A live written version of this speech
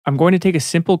I'm going to take a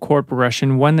simple chord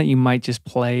progression, one that you might just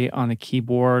play on the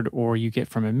keyboard or you get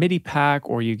from a MIDI pack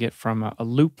or you get from a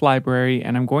loop library.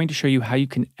 And I'm going to show you how you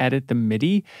can edit the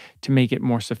MIDI to make it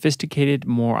more sophisticated,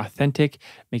 more authentic,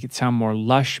 make it sound more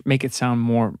lush, make it sound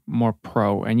more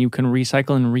pro. And you can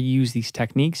recycle and reuse these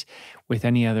techniques with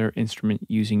any other instrument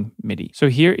using MIDI. So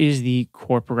here is the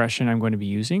chord progression I'm going to be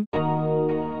using.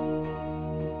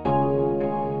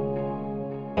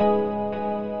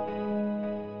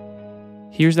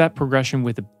 Here's that progression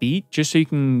with a beat, just so you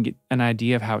can get an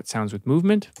idea of how it sounds with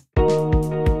movement. I'm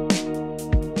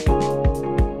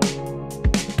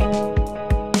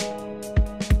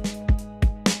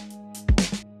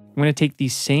going to take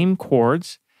these same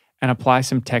chords and apply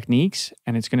some techniques,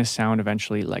 and it's going to sound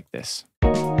eventually like this.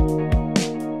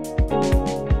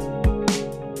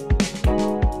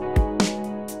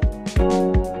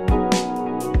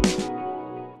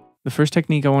 The first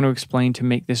technique I want to explain to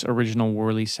make this original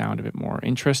whirly sound a bit more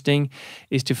interesting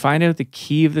is to find out the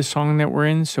key of the song that we're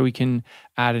in, so we can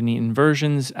add any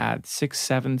inversions, add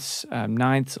 6/7,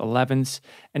 9ths, 11ths,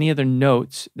 any other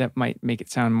notes that might make it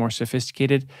sound more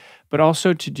sophisticated, but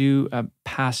also to do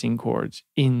passing chords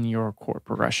in your chord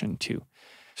progression too.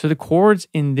 So the chords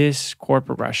in this chord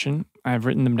progression, I've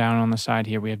written them down on the side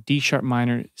here. We have D sharp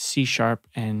minor, C sharp,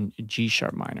 and G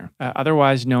sharp minor,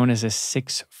 otherwise known as a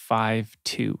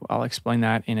 6-5-2. I'll explain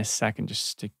that in a second.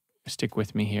 Just stick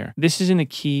with me here. This is in the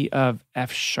key of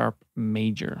F sharp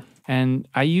major. And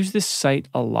I use this site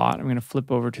a lot. I'm going to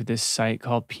flip over to this site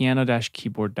called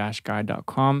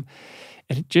piano-keyboard-guide.com.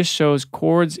 And it just shows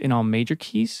chords in all major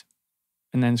keys.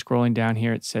 And then scrolling down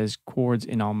here, it says chords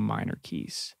in all minor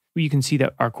keys. You can see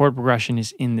that our chord progression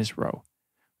is in this row.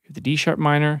 We have the D sharp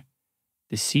minor,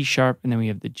 the C sharp, and then we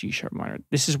have the G sharp minor.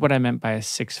 This is what I meant by a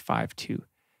 6-5-2.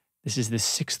 This is the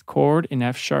 6th chord in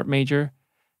F sharp major.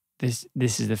 This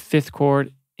is the 5th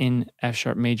chord in F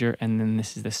sharp major, and then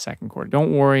this is the 2nd chord.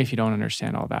 Don't worry if you don't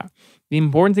understand all that. The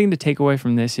important thing to take away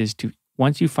from this is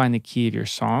once you find the key of your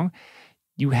song,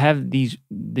 you have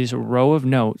this row of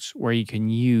notes where you can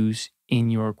use in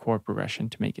your chord progression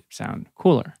to make it sound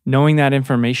cooler. Knowing that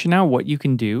information now, what you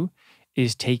can do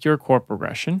is take your chord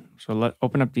progression. So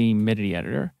open up the MIDI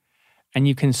editor, and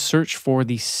you can search for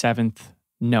the 7th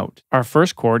note. Our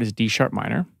first chord is D sharp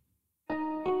minor.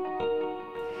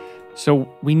 So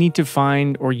we need to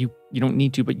find, or you don't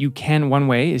need to, but you can, one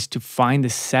way is to find the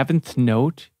 7th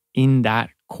note in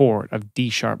that chord of D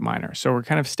sharp minor. So we're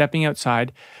kind of stepping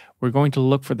outside. We're going to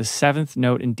look for the 7th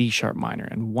note in D sharp minor.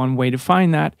 And one way to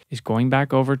find that is going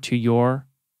back over to your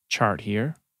chart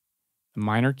here, the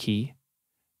minor key.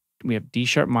 We have D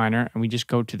sharp minor, and we just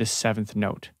go to the 7th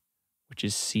note, which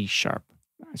is C sharp.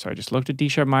 So I just looked at D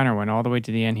sharp minor, went all the way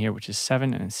to the end here, which is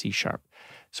 7, and C sharp.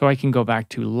 So I can go back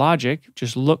to Logic,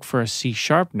 just look for a C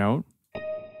sharp note.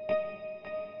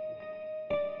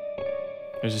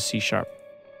 There's a C sharp.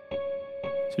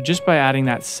 So just by adding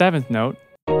that 7th note,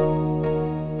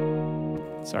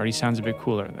 it already sounds a bit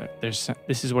cooler. This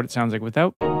is what it sounds like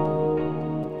without.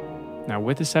 Now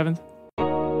with the 7th.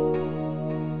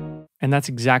 And that's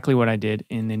exactly what I did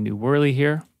in the new whirly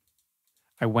here.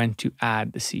 I went to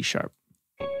add the C sharp.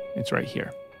 It's right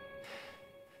here.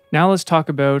 Now let's talk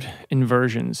about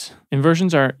inversions.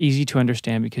 Inversions are easy to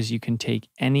understand because you can take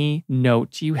any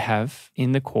note you have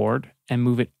in the chord and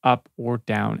move it up or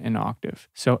down an octave.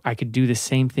 So I could do the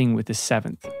same thing with the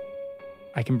 7th.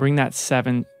 I can bring that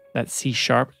C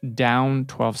sharp down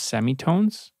 12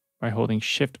 semitones by holding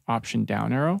Shift Option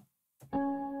down arrow.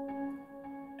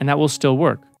 And that will still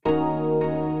work.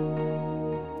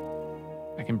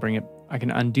 I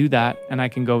can undo that, and I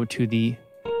can go to the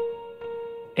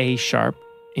A sharp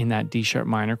in that D sharp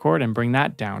minor chord and bring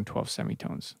that down 12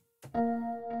 semitones.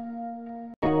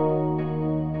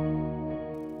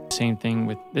 Same thing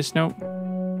with this note.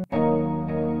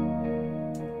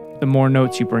 The more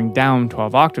notes you bring down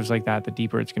 12 octaves like that, the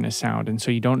deeper it's going to sound. And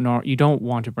so you don't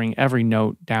want to bring every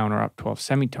note down or up 12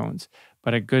 semitones.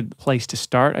 But a good place to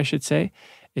start, I should say,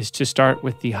 is to start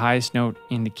with the highest note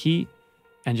in the key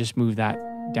and just move that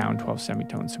down 12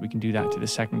 semitones. So we can do that to the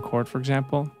 2nd chord, for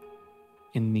example.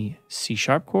 In the C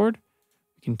sharp chord,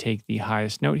 we can take the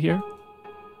highest note here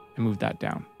and move that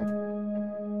down.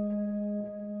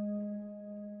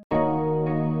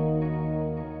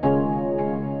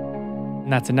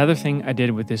 And that's another thing I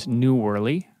did with this new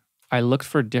whirly. I looked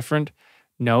for different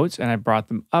notes and I brought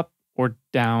them up or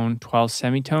down 12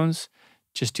 semitones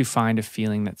just to find a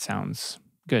feeling that sounds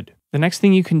good. The next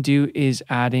thing you can do is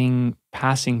adding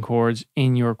passing chords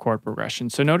in your chord progression.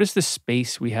 So notice the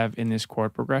space we have in this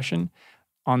chord progression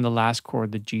on the last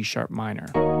chord, the G sharp minor.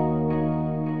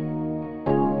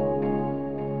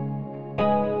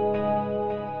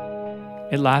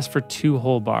 It lasts for 2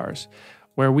 whole bars,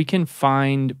 where we can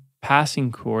find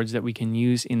passing chords that we can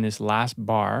use in this last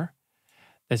bar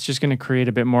that's just going to create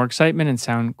a bit more excitement and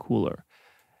sound cooler.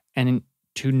 And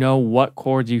to know what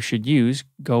chords you should use,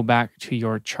 go back to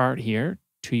your chart here,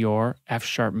 to your F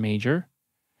sharp major,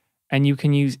 and you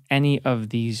can use any of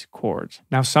these chords.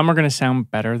 Now, some are going to sound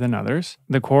better than others.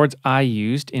 The chords I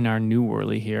used in our new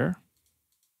whirly here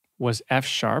was F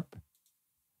sharp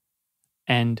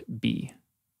and B.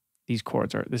 These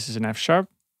chords are, this is an F sharp,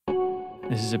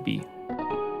 this is a B.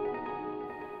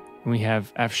 And we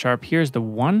have F sharp here is the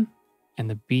 1, and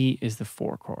the B is the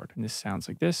 4 chord. And this sounds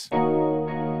like this.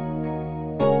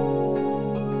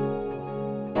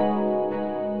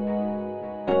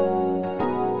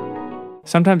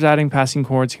 Sometimes adding passing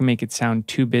chords can make it sound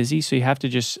too busy, so you have to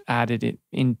just add it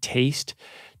in taste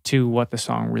to what the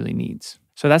song really needs.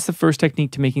 So that's the first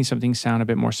technique to making something sound a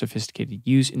bit more sophisticated.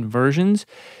 Use inversions,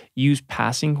 use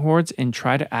passing chords, and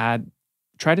try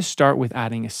to start with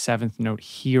adding a 7th note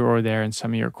here or there in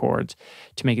some of your chords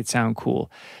to make it sound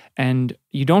cool. And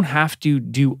you don't have to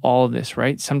do all of this,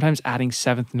 right? Sometimes adding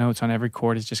 7th notes on every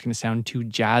chord is just going to sound too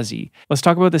jazzy. Let's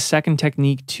talk about the second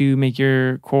technique to make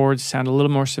your chords sound a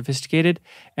little more sophisticated,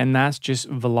 and that's just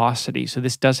velocity. So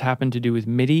this does happen to do with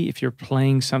MIDI. If you're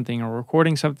playing something or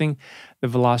recording something, the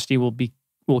velocity will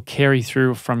carry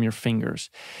through from your fingers.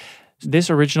 This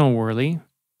original whirly,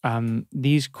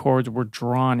 these chords were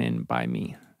drawn in by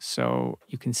me. So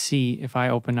you can see if I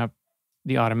open up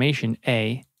the automation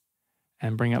A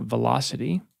and bring up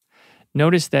velocity,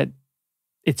 notice that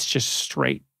it's just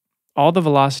straight. All the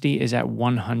velocity is at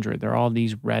 100. They're all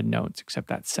these red notes, except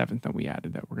that 7th that we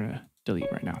added that we're going to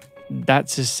delete right now. That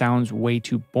just sounds way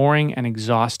too boring and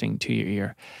exhausting to your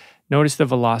ear. Notice the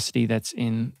velocity that's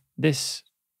in this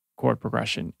chord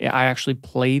progression. I actually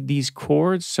played these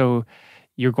chords, so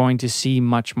you're going to see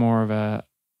much more of a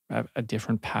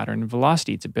different pattern in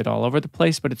velocity. It's a bit all over the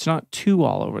place, but it's not too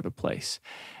all over the place.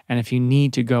 And if you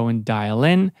need to go and dial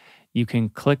in, you can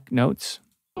click notes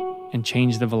and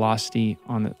change the velocity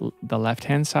on the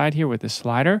left-hand side here with the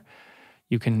slider.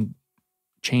 You can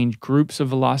change groups of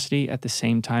velocity at the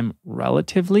same time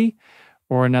relatively,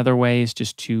 or another way is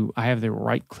just I have the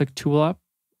right-click tool up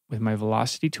with my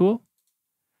velocity tool.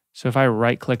 So if I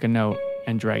right-click a note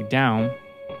and drag down,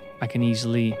 I can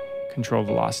easily control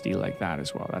velocity like that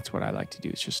as well. That's what I like to do.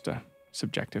 It's just a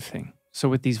subjective thing. So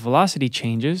with these velocity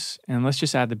changes, and let's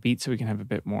just add the beat so we can have a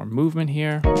bit more movement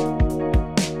here.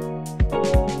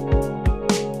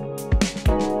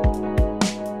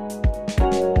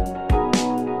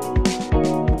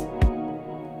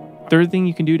 Third thing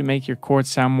you can do to make your chords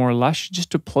sound more lush,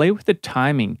 just to play with the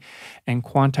timing and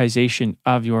quantization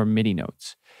of your MIDI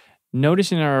notes.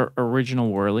 Notice in our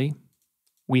original whirly,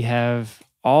 we have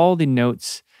all the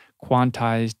notes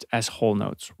quantized as whole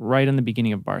notes right on the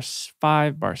beginning of bar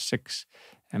 5, bar 6,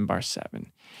 and bar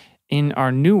 7. In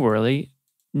our new whirly,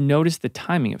 notice the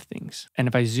timing of things. And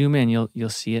if I zoom in, you'll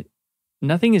see it.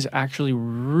 Nothing is actually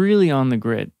really on the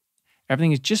grid.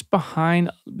 Everything is just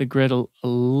behind the grid a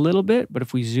little bit, but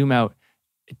if we zoom out,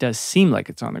 it does seem like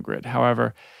it's on the grid.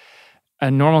 However,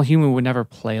 a normal human would never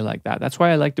play like that. That's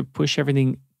why I like to push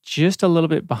everything just a little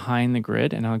bit behind the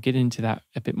grid, and I'll get into that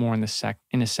a bit more in a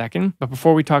second. But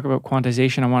before we talk about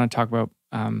quantization, I want to talk about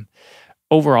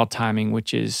overall timing,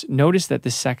 which is, notice that the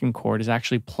second chord is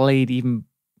actually played even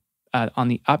on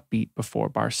the upbeat before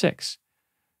bar 6.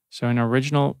 So in our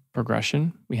original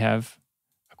progression, we have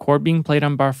a chord being played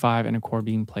on bar 5 and a chord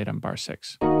being played on bar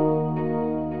 6.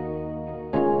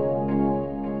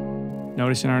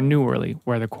 Notice in our new whirly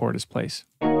where the chord is placed.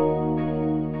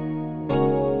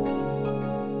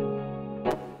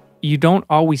 You don't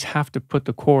always have to put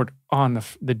the chord on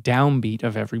the downbeat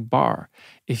of every bar.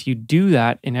 If you do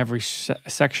that in every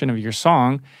section of your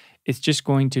song, it's just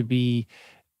going to be,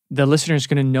 the listener is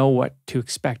going to know what to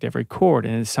expect every chord.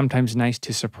 And it's sometimes nice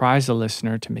to surprise the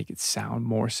listener to make it sound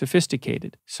more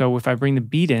sophisticated. So if I bring the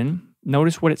beat in,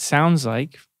 notice what it sounds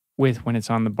like when it's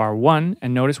on the bar 1,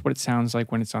 and notice what it sounds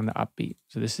like when it's on the upbeat.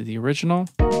 So this is the original.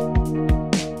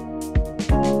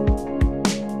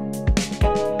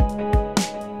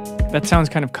 That sounds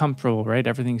kind of comfortable, right?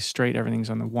 Everything's straight, everything's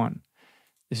on the 1.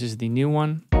 This is the new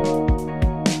one.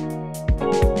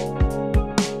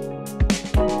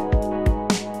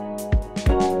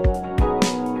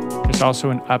 There's also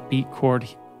an upbeat chord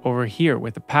over here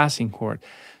with a passing chord.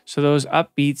 So those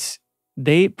upbeats,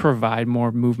 they provide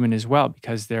more movement as well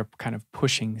because they're kind of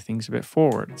pushing things a bit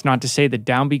forward. It's not to say that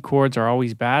downbeat chords are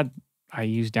always bad. I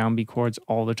use downbeat chords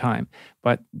all the time,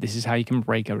 but this is how you can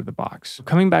break out of the box. So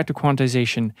coming back to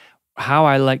quantization, how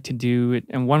I like to do it,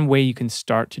 and one way you can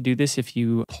start to do this if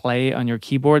you play on your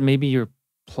keyboard, maybe you're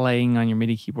playing on your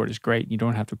MIDI keyboard is great. You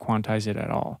don't have to quantize it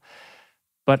at all.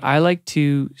 But I like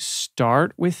to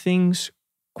start with things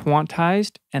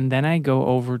quantized, and then I go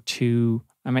over to,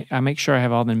 I make sure I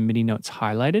have all the MIDI notes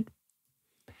highlighted.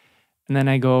 And then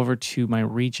I go over to my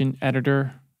region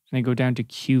editor, and I go down to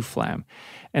Q flam.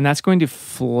 And that's going to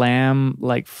flam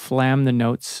the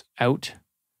notes out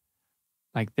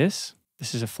like this.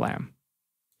 This is a flam.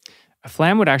 A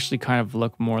flam would actually kind of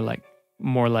look more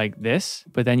like this,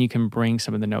 but then you can bring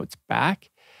some of the notes back.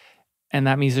 And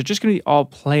that means they're just going to be all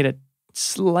played at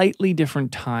slightly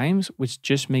different times, which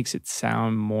just makes it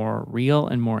sound more real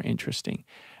and more interesting.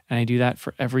 And I do that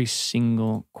for every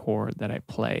single chord that I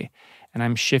play. And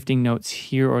I'm shifting notes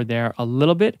here or there a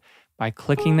little bit by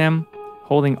clicking them,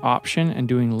 holding Option, and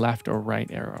doing left or right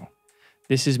arrow.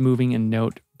 This is moving a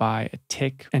note by a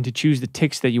tick. And to choose the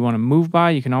ticks that you want to move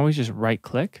by, you can always just right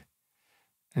click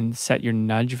and set your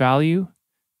nudge value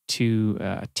to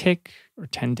a tick or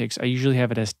 10 ticks. I usually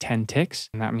have it as 10 ticks,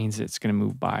 and that means it's going to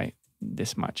move by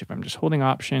this much if I'm just holding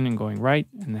Option and going right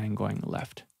and then going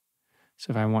left.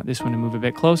 So if I want this one to move a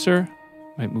bit closer,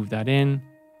 I might move that in.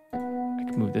 I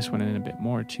can move this one in a bit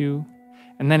more too.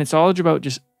 And then it's all about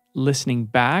just listening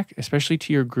back, especially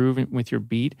to your groove with your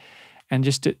beat, and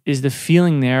just is the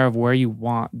feeling there of where you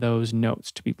want those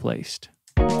notes to be placed.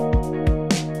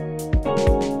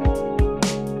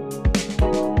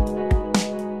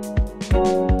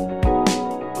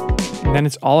 And then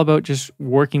it's all about just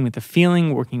working with the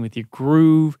feeling, working with your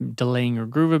groove, delaying your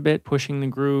groove a bit, pushing the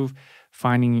groove,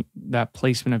 finding that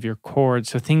placement of your chords.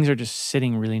 So things are just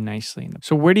sitting really nicely.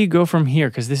 So where do you go from here?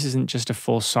 Because this isn't just a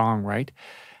full song, right?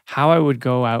 How I would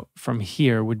go out from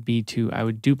here would be I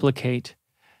would duplicate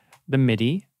the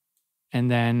MIDI,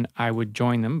 and then I would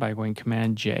join them by going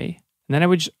Command J. And then I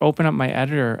would just open up my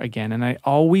editor again. And I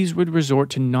always would resort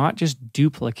to not just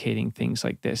duplicating things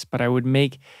like this, but I would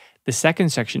make the second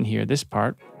section here, this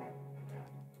part,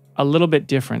 a little bit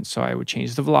different. So I would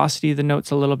change the velocity of the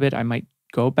notes a little bit. I might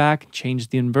go back and change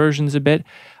the inversions a bit.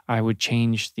 I would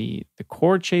change the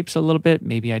chord shapes a little bit.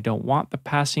 Maybe I don't want the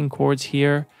passing chords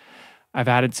here. I've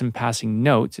added some passing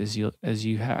notes as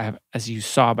you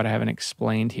saw, but I haven't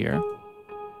explained here.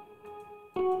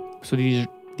 So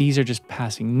these are just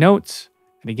passing notes.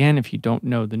 And again, if you don't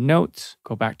know the notes,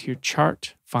 go back to your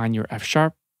chart, find your F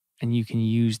sharp, and you can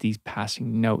use these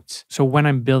passing notes. So when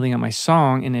I'm building up my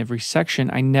song in every section,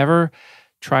 I never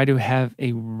try to have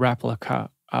a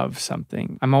replica of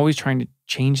something. I'm always trying to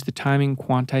change the timing,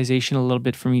 quantization a little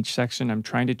bit from each section. I'm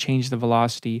trying to change the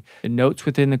velocity, the notes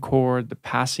within the chord, the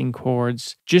passing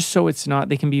chords, just so it's not,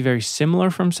 they can be very similar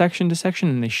from section to section,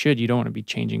 and they should. You don't want to be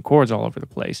changing chords all over the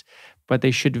place, but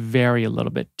they should vary a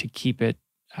little bit to keep it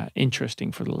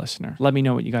interesting for the listener. Let me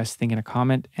know what you guys think in a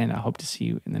comment, and I hope to see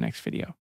you in the next video.